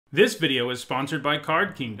This video is sponsored by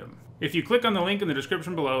Card Kingdom. If you click on the link in the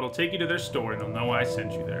description below, it'll take you to their store and they'll know I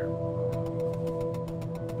sent you there.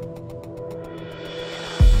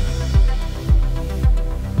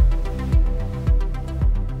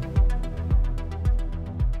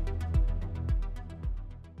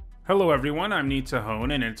 Hello everyone, I'm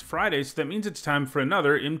Nitsa and it's Friday, so that means it's time for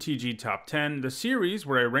another MTG Top 10, the series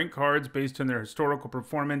where I rank cards based on their historical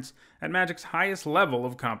performance at Magic's highest level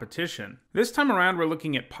of competition. This time around we're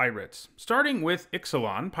looking at Pirates. Starting with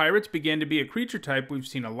Ixalan, Pirates began to be a creature type we've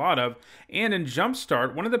seen a lot of, and in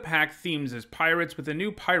Jumpstart, one of the pack themes is Pirates with a new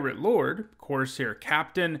Pirate Lord, Corsair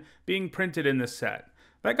Captain, being printed in the set.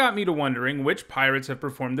 That got me to wondering which Pirates have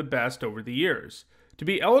performed the best over the years. To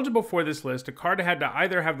be eligible for this list, a card had to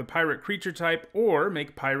either have the pirate creature type or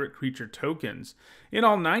make pirate creature tokens. In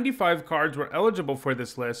all, 95 cards were eligible for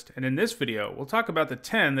this list, and in this video, we'll talk about the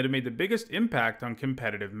 10 that have made the biggest impact on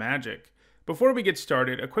competitive Magic. Before we get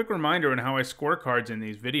started, a quick reminder on how I score cards in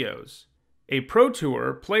these videos. A Pro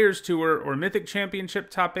Tour, Players Tour, or Mythic Championship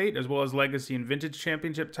Top 8, as well as Legacy and Vintage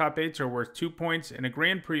Championship Top 8s are worth 2 points, and a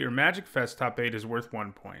Grand Prix or Magic Fest Top 8 is worth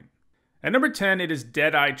 1 point. At number 10, it is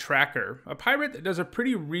Deadeye Tracker, a pirate that does a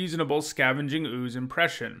pretty reasonable Scavenging Ooze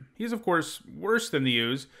impression. He's of course worse than the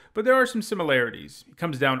Ooze, but there are some similarities. He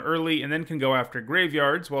comes down early and then can go after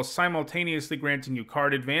graveyards, while simultaneously granting you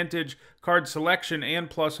card advantage, card selection, and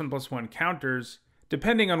 +1/+1 counters,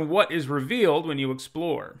 depending on what is revealed when you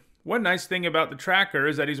explore. One nice thing about the Tracker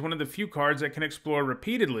is that he's one of the few cards that can explore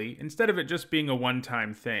repeatedly, instead of it just being a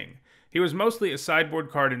one-time thing. He was mostly a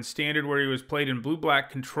sideboard card in Standard, where he was played in blue-black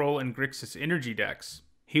Control and Grixis Energy decks.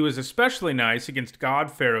 He was especially nice against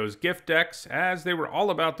God Pharaoh's Gift decks, as they were all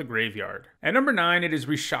about the graveyard. At number 9, it is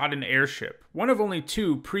Rishadan Airship, one of only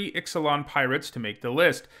 2 pre-Ixalan pirates to make the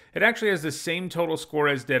list. It actually has the same total score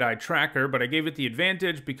as Deadeye Tracker, but I gave it the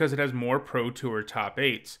advantage because it has more Pro Tour top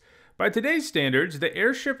 8s. By today's standards, the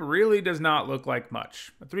Airship really does not look like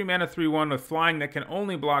much. A 3-mana 3/1 with flying that can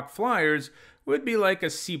only block flyers would be like a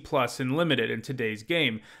C+ in Limited in today's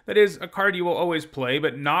game. That is, a card you will always play,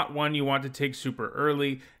 but not one you want to take super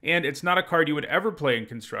early, and it's not a card you would ever play in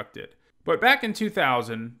Constructed. But back in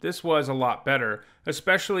 2000, this was a lot better,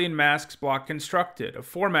 especially in Masks Block Constructed, a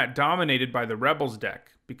format dominated by the Rebels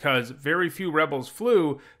deck. Because very few Rebels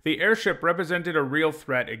flew, the Airship represented a real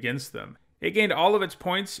threat against them. It gained all of its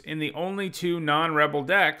points in the only 2 non-Rebel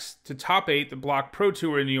decks to top 8 the Block Pro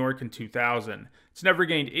Tour in New York in 2000. It's never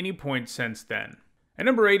gained any points since then. At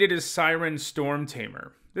number 8, it is Siren Storm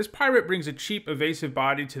Tamer. This pirate brings a cheap, evasive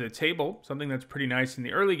body to the table, something that's pretty nice in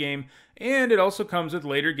the early game, and it also comes with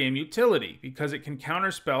later game utility, because it can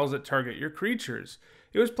counter spells that target your creatures.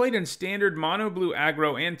 It was played in standard mono-blue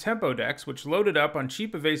aggro and tempo decks, which loaded up on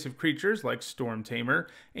cheap evasive creatures like Storm Tamer,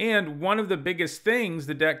 and one of the biggest things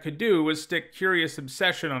the deck could do was stick Curious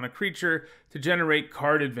Obsession on a creature to generate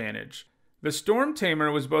card advantage. The Storm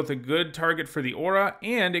Tamer was both a good target for the aura,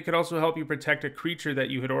 and it could also help you protect a creature that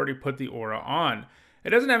you had already put the aura on. It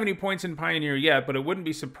doesn't have any points in Pioneer yet, but it wouldn't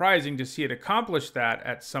be surprising to see it accomplish that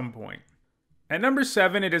at some point. At number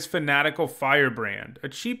 7, it is Fanatical Firebrand, a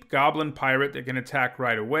cheap goblin pirate that can attack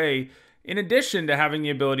right away, in addition to having the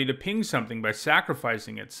ability to ping something by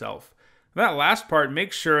sacrificing itself. That last part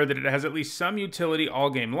makes sure that it has at least some utility all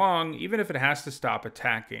game long, even if it has to stop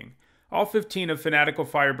attacking. All 15 of Fanatical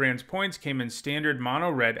Firebrand's points came in standard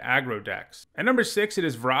mono-red aggro decks. At number 6, it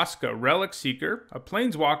is Vraska, Relic Seeker, a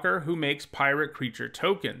planeswalker who makes pirate creature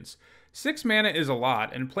tokens. 6 mana is a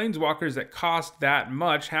lot, and planeswalkers that cost that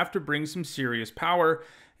much have to bring some serious power,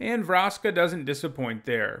 and Vraska doesn't disappoint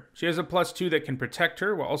there. She has a +2 that can protect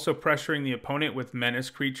her, while also pressuring the opponent with menace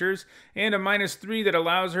creatures, and a -3 that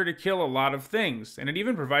allows her to kill a lot of things, and it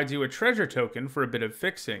even provides you a treasure token for a bit of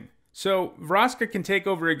fixing. So, Vraska can take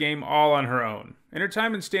over a game all on her own. In her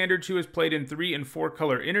time in Standard, she was played in 3 and 4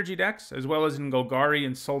 color energy decks, as well as in Golgari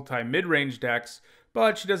and Sultai mid-range decks,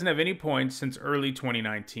 but she doesn't have any points since early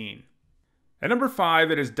 2019. At number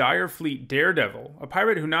 5, it is Direfleet Daredevil, a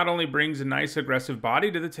pirate who not only brings a nice aggressive body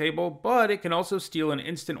to the table, but it can also steal an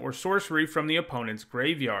instant or sorcery from the opponent's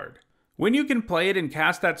graveyard. When you can play it and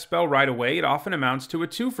cast that spell right away, it often amounts to a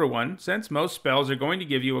 2-for-1, since most spells are going to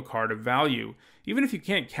give you a card of value. Even if you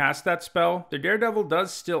can't cast that spell, the Daredevil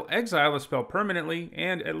does still exile a spell permanently,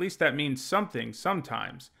 and at least that means something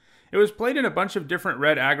sometimes. It was played in a bunch of different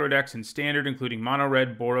red aggro decks in Standard, including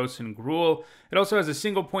Mono-Red, Boros, and Gruul. It also has a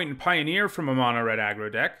single point in Pioneer from a Mono-Red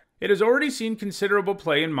aggro deck. It has already seen considerable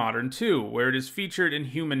play in Modern too, where it is featured in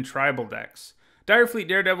human tribal decks. Direfleet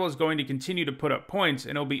Daredevil is going to continue to put up points,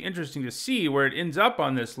 and it'll be interesting to see where it ends up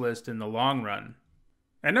on this list in the long run.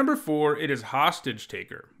 At number 4, it is Hostage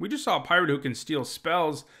Taker. We just saw a pirate who can steal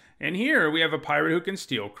spells, And here we have a pirate who can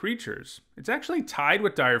steal creatures. It's actually tied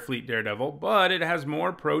with Direfleet Daredevil, but it has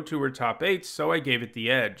more Pro Tour top 8s, so I gave it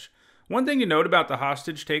the edge. One thing to note about the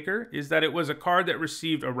Hostage Taker is that it was a card that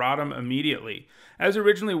received Erratum immediately. As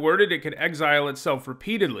originally worded, it could exile itself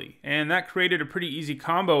repeatedly, and that created a pretty easy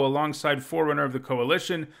combo alongside Forerunner of the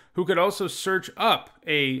Coalition, who could also search up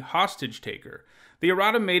a Hostage Taker. The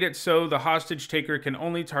Erratum made it so the Hostage Taker can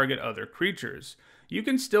only target other creatures. You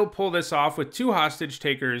can still pull this off with 2 Hostage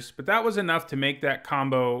Takers, but that was enough to make that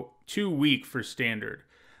combo too weak for Standard.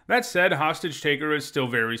 That said, Hostage Taker is still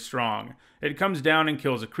very strong. It comes down and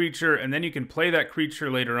kills a creature, and then you can play that creature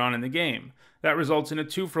later on in the game. That results in a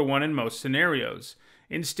 2-for-1 in most scenarios.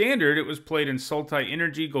 In Standard, it was played in Sultai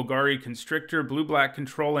Energy, Golgari Constrictor, Blue-Black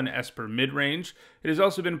Control, and Esper midrange. It has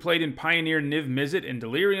also been played in Pioneer Niv Mizzet and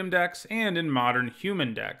Delirium decks, and in modern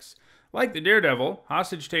human decks. Like the Daredevil,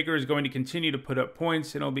 Hostage Taker is going to continue to put up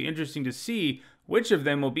points, and it'll be interesting to see which of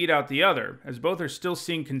them will beat out the other, as both are still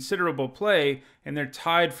seeing considerable play, and they're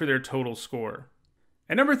tied for their total score.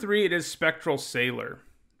 At number 3, it is Spectral Sailor.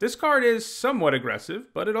 This card is somewhat aggressive,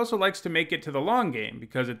 but it also likes to make it to the long game,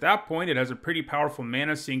 because at that point it has a pretty powerful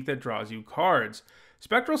mana sink that draws you cards.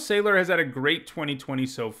 Spectral Sailor has had a great 2020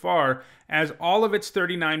 so far, as all of its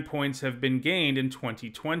 39 points have been gained in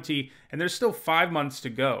 2020, and there's still 5 months to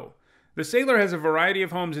go. The Sailor has a variety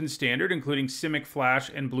of homes in Standard, including Simic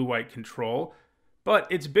Flash and Blue-White Control, but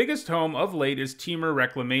its biggest home of late is Temur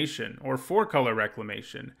Reclamation, or 4-color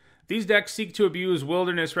Reclamation. These decks seek to abuse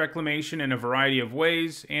Wilderness Reclamation in a variety of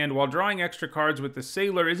ways, and while drawing extra cards with the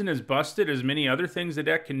Sailor isn't as busted as many other things the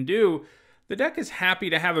deck can do, the deck is happy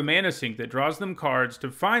to have a mana sink that draws them cards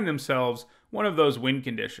to find themselves one of those win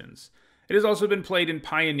conditions. It has also been played in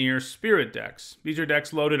Pioneer Spirit decks. These are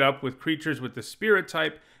decks loaded up with creatures with the Spirit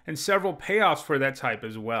type, and several payoffs for that type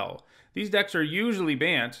as well. These decks are usually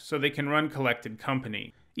banned, so they can run Collected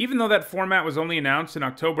Company. Even though that format was only announced in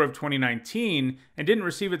October of 2019 and didn't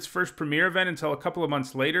receive its first premiere event until a couple of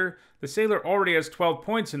months later, the Sailor already has 12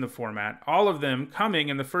 points in the format, all of them coming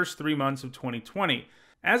in the first 3 months of 2020.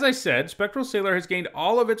 As I said, Spectral Sailor has gained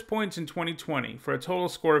all of its points in 2020 for a total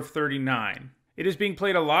score of 39. It is being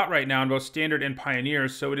played a lot right now in both Standard and Pioneer,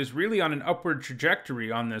 so it is really on an upward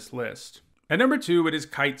trajectory on this list. At number 2, it is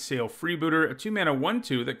Kite Sail Freebooter, a 2-mana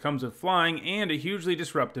 1/2 that comes with flying and a hugely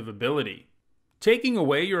disruptive ability. Taking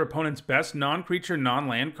away your opponent's best non-creature,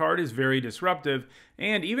 non-land card is very disruptive,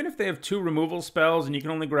 and even if they have 2 removal spells and you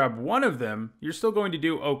can only grab one of them, you're still going to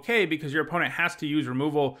do okay because your opponent has to use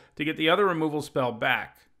removal to get the other removal spell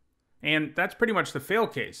back. And that's pretty much the fail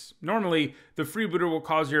case. Normally, the Freebooter will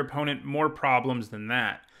cause your opponent more problems than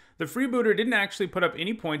that. The Freebooter didn't actually put up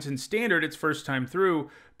any points in Standard its first time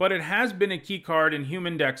through, but it has been a key card in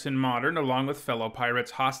human decks in Modern, along with fellow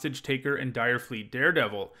pirates Hostage Taker and Direfleet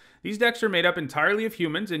Daredevil. These decks are made up entirely of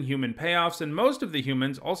humans and human payoffs, and most of the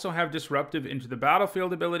humans also have disruptive into the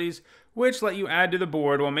battlefield abilities, which let you add to the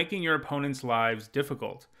board while making your opponent's lives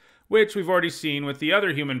difficult, which we've already seen with the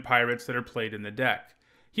other human pirates that are played in the deck.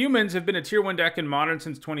 Humans have been a Tier 1 deck in Modern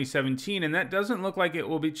since 2017, and that doesn't look like it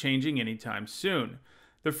will be changing anytime soon.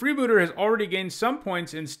 The Freebooter has already gained some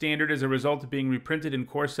points in Standard as a result of being reprinted in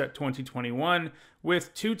Core Set 2021,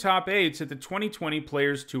 with 2 top 8s at the 2020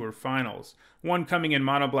 Players Tour Finals, one coming in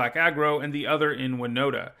Mono Black Aggro and the other in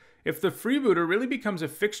Winota. If the Freebooter really becomes a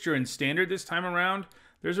fixture in Standard this time around,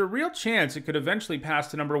 there's a real chance it could eventually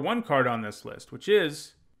pass the number 1 card on this list, which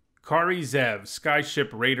is Kari Zev, Skyship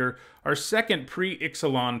Raider, our second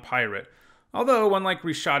pre-Ixalan pirate. Although, unlike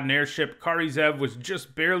Rishadan Airship, Kari Zev was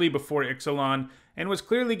just barely before Ixalan, and was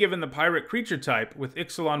clearly given the pirate creature type with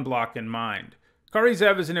Ixalan block in mind. Kari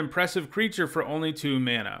Zev is an impressive creature for only 2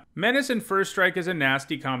 mana. Menace and First Strike is a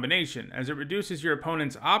nasty combination, as it reduces your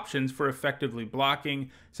opponent's options for effectively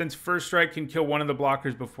blocking, since First Strike can kill one of the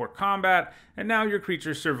blockers before combat, and now your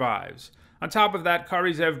creature survives. On top of that,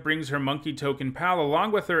 Kari Zev brings her Monkey Token pal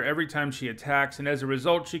along with her every time she attacks, and as a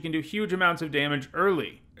result she can do huge amounts of damage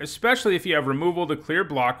early, especially if you have removal to clear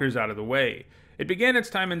blockers out of the way. It began its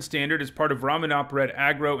time in Standard as part of Ramunap Red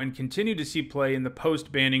Aggro and continued to see play in the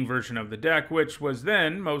post-banning version of the deck, which was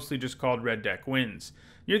then mostly just called Red Deck Wins.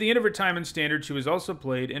 Near the end of her time in Standard, she was also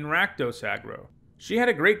played in Rakdos Aggro. She had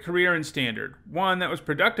a great career in Standard, one that was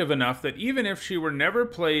productive enough that even if she were never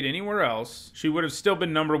played anywhere else, she would have still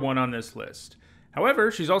been number 1 on this list. However,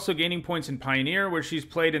 she's also gaining points in Pioneer, where she's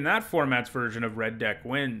played in that format's version of Red Deck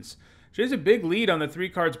Wins. She has a big lead on the 3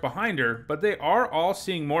 cards behind her, but they are all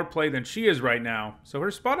seeing more play than she is right now, so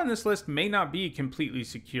her spot on this list may not be completely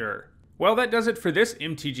secure. Well, that does it for this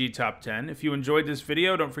MTG Top 10. If you enjoyed this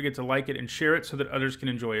video, don't forget to like it and share it so that others can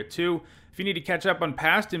enjoy it too. If you need to catch up on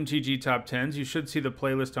past MTG Top 10s, you should see the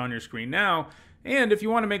playlist on your screen now. And if you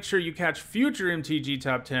want to make sure you catch future MTG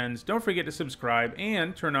Top 10s, don't forget to subscribe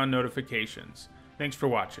and turn on notifications. Thanks for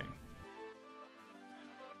watching.